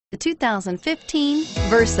The 2015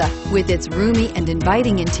 Versa. With its roomy and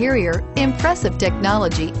inviting interior, impressive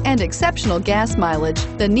technology, and exceptional gas mileage,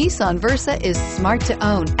 the Nissan Versa is smart to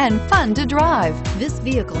own and fun to drive. This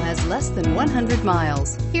vehicle has less than 100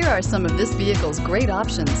 miles. Here are some of this vehicle's great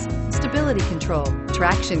options: stability control,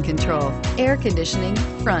 traction control, air conditioning,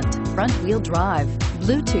 front-wheel drive,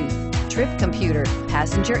 Bluetooth, trip computer,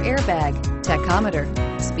 passenger airbag, tachometer,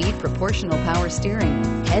 speed proportional power steering,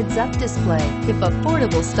 heads-up display. If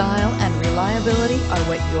affordable style and reliability are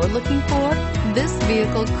what you're looking for, this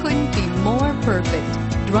vehicle couldn't be more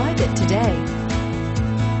perfect. Drive it today.